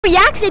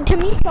reaction to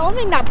me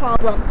solving that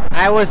problem?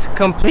 I was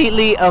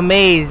completely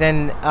amazed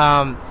and,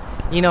 kind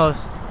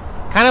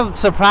of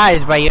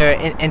surprised by your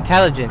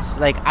intelligence.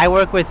 Like, I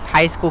work with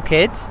high school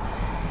kids,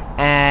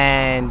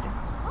 and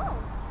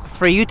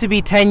for you to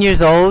be 10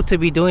 years old to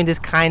be doing this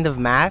kind of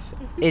math,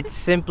 it's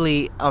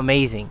simply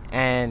amazing,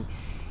 and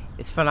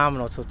it's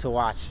phenomenal to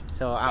watch.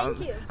 So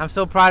I'm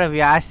so proud of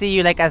you. I see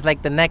you as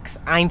the next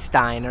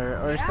Einstein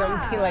or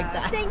something like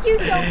that. Thank you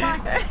so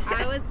much.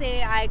 I would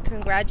say I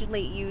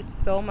congratulate you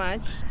so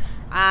much.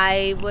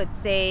 I would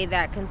say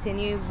that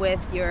continue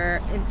with your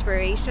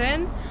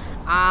inspiration.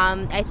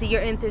 I see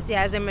your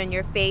enthusiasm in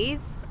your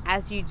face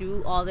as you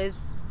do all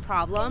these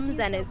problems,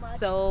 and it's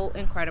so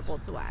incredible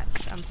to watch.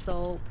 I'm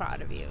so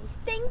proud of you.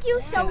 Thank you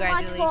so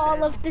much for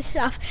all of the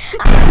stuff.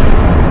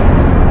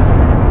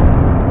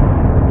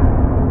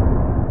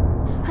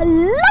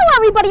 Hello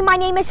everybody, my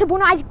name is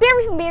Sabrina. I'm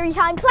Barry from Barry's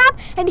Untitled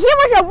Chapter, and here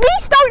is a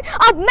restart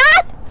of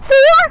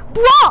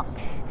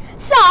Math4Bronx.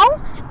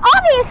 So,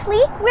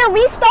 obviously, we're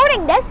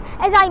restarting this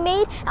as I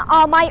made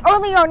my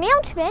earlier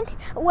announcement,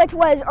 which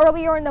was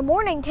earlier in the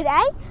morning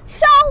today.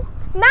 So,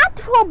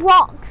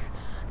 Math4Bronx.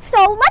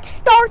 So, let's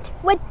start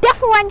with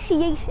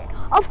differentiation.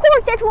 Of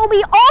course, this will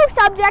be all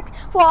subjects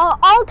for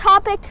all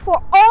topics for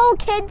all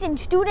kids and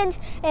students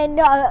and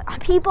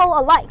people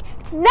alike.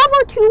 It's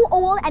never too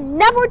old and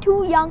never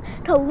too young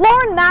to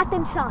learn math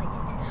and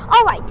science.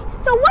 Alright,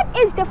 so what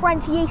is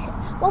differentiation?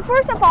 Well,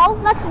 first of all,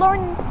 let's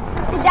learn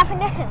the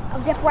definition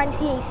of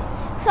differentiation.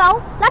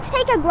 So, let's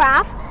take a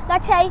graph.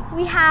 Let's say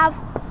we have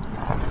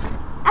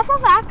f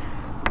of x.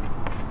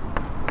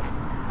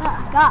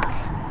 Oh,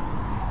 gosh.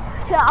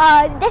 So,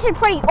 this is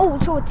pretty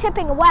old, so it's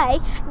chipping away.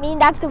 I mean,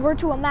 that's the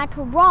virtue of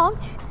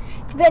Math4Bronx.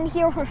 It's been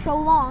here for so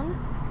long.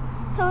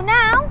 So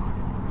now,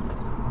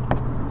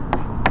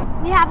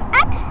 we have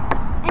x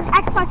and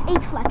x plus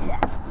h, let's say.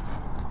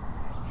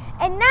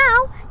 And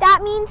now,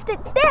 that means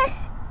that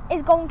this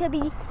is going to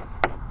be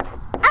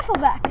f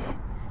of x.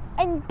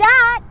 And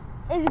that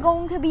is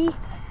going to be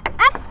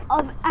f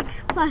of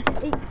x plus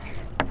h.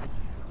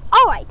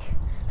 Alright,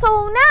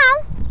 so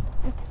now,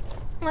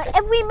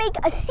 if we make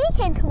a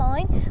secant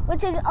line,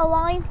 which is a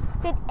line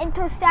that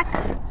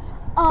intersects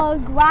a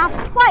graph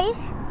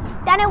twice,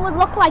 then it would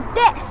look like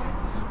this.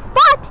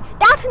 But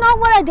that's not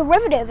what a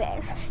derivative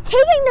is.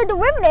 Taking the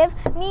derivative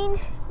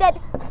means that,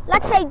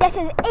 let's say this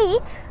is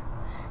 8.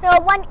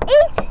 When 8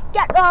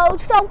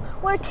 so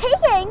we're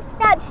taking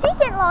that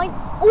secant line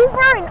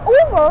over and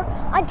over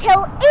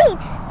until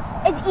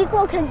 8 is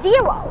equal to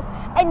 0.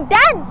 And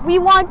then we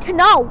want to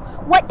know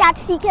what that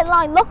secant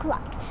line looks like.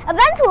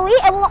 Eventually,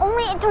 it will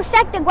only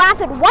intersect the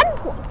graph at one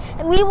point,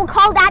 and we will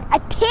call that a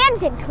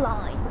tangent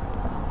line.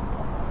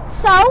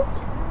 So,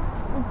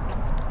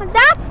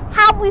 that's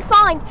how we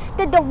find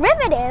the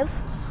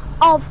derivative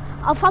of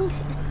a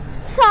function.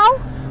 So,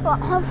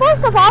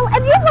 first of all,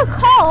 if you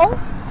recall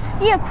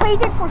the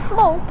equation for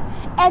slope,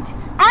 it's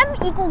m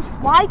equals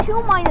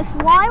y2 minus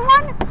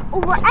y1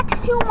 over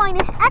x2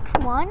 minus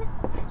x1,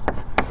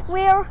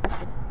 where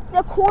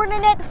the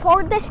coordinate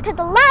farthest to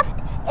the left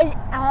is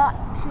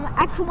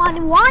x1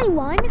 and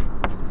y1,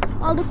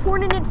 while the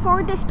coordinate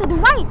farthest to the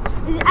right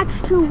is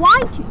x2,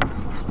 y2.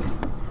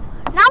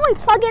 Now we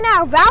plug in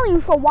our value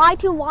for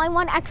y2,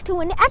 y1,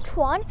 x2, and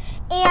x1,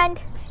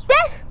 and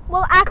this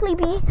will actually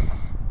be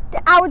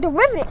our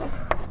derivative,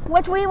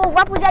 which we will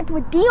represent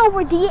with d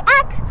over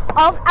dx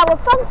of our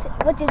function,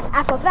 which is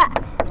f of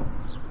x.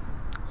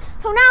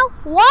 So now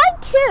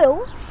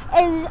y2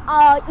 is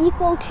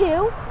equal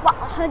to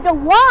the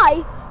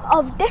y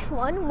of this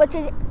one, which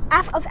is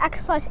f of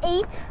x plus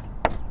h.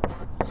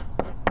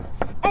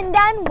 And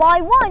then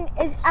y1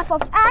 is f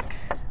of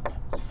x,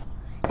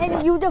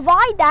 and you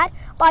divide that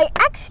by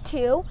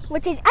x2,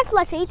 which is x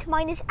plus h,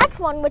 minus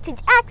x1, which is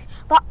x,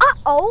 but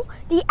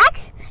the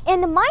x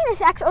and the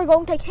minus x are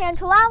going to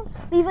cancel out,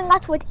 leaving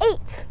us with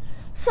h.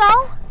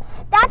 So,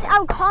 that's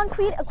our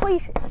concrete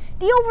equation.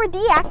 d over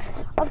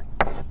dx of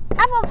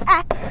f of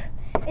x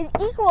is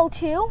equal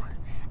to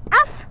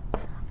f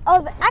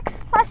of x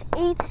plus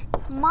h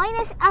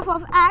minus f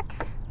of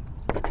x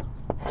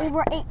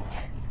over h.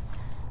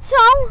 So,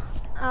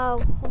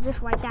 we'll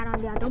just write that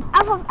on the other.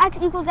 F of x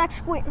equals x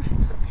squared.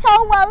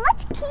 So, well,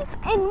 let's keep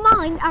in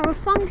mind our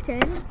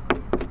function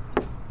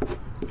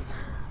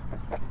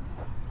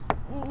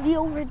d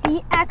over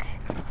dx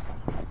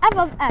f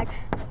of x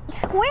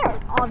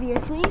squared,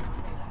 obviously.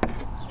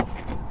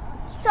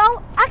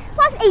 So, x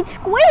plus h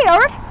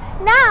squared,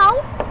 now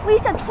we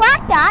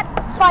subtract that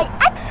by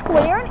x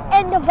squared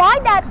and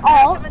divide that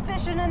all.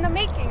 Mathematician in the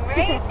making,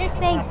 right?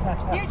 Thanks.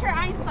 Future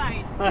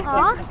Einstein.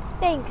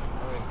 Thanks.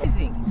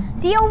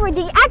 d over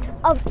dx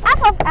of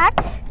f of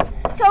x.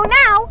 So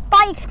now,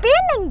 by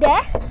expanding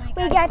this,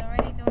 we get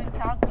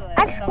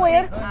x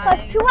squared plus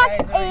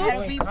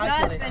 2xh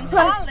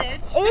plus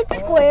h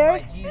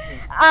squared.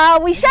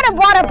 We should have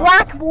brought a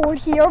blackboard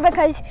here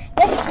because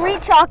this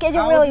street chalk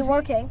isn't really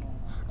working.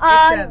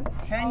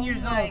 10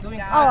 years old doing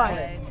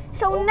calculus.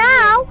 So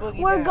now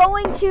we're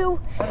going to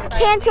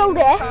cancel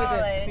this.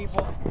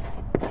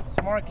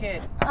 Smart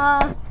kid.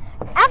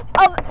 f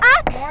of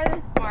x More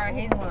than smart.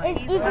 is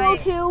equal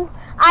to,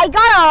 I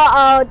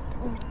gotta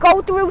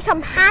go through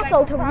some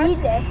hassle to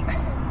read this.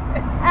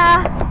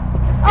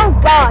 Oh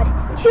god,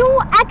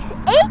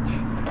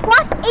 2x8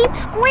 plus 8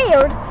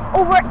 squared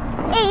over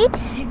 8.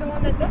 He's the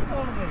one that does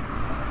all of it.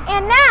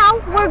 And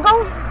now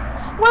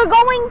we're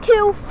going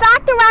to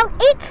factor out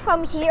 8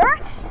 from here,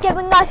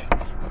 giving us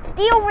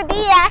d over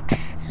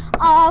dx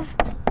of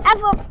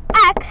f of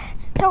x.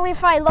 Sorry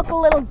if I look a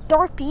little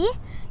derpy.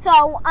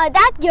 So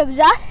that gives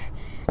us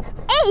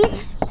 8,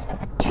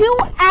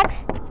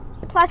 2x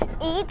plus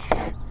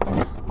 8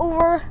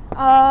 over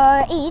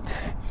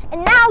 8.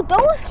 And now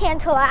those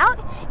cancel out.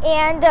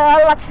 And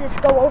let's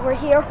just go over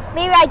here.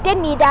 Maybe I did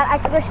need that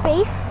extra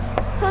space.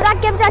 So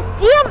that gives us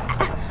d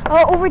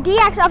of over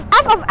dx of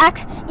f of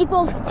x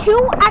equals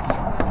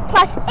 2x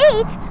plus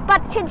 8.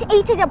 But since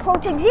 8 is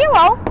approaching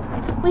 0,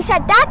 we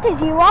set that to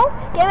 0,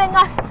 giving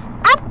us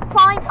f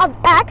prime of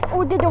x,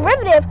 or the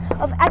derivative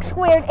of x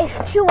squared, is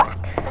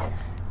 2x.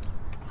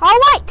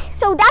 Alright,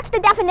 so that's the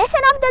definition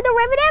of the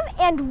derivative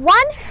and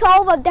one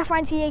solve of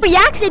differentiation.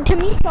 Reaction to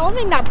me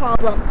solving that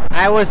problem.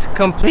 I was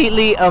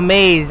completely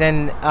amazed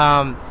and,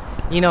 kind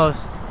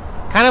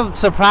of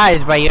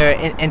surprised by your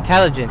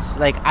intelligence.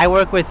 Like, I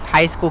work with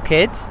high school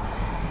kids,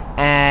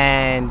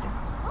 and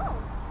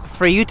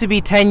for you to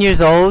be 10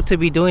 years old to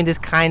be doing this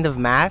kind of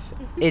math,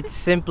 it's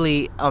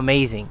simply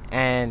amazing,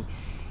 and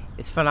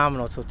it's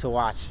phenomenal to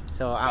watch.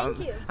 So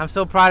I'm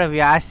so proud of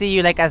you. I see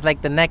you as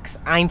the next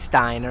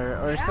Einstein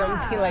or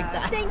something like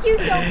that. Thank you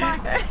so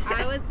much.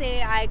 I would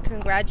say I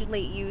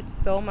congratulate you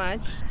so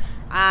much.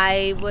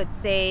 I would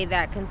say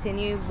that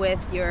continue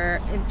with your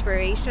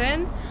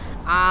inspiration.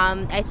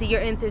 I see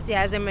your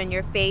enthusiasm in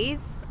your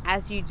face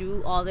as you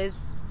do all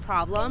these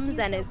problems,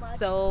 and it's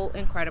so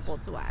incredible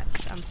to watch.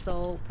 I'm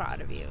so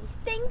proud of you.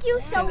 Thank you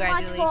so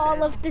much for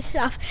all of the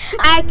stuff.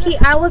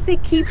 I would say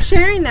keep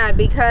sharing that,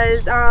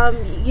 because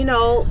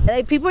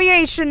people your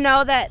age should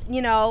know that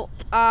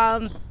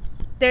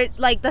they're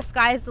the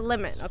sky's the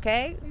limit.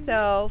 Okay,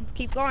 so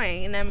keep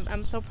going, and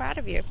I'm so proud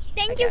of you.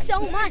 Thank you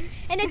so much.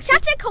 And it's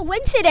such a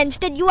coincidence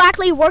that you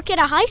actually work at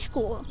a high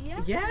school.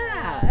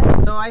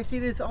 Yeah. So I see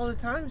this all the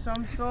time, so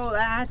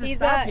I had to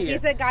stop here.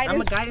 He's a guidance.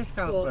 I'm a guidance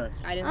counselor.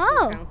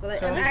 Counselor,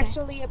 and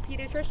actually a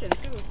pediatrician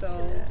too. So.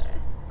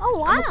 Oh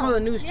wow. I'm gonna call the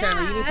news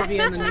channel. You need to be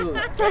in the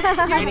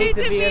news. You need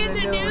to be in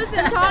the news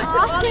and talk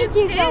to all these kids. Thank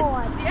you so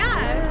much.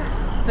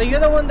 Yeah. So you're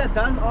the one that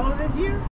does all of this here?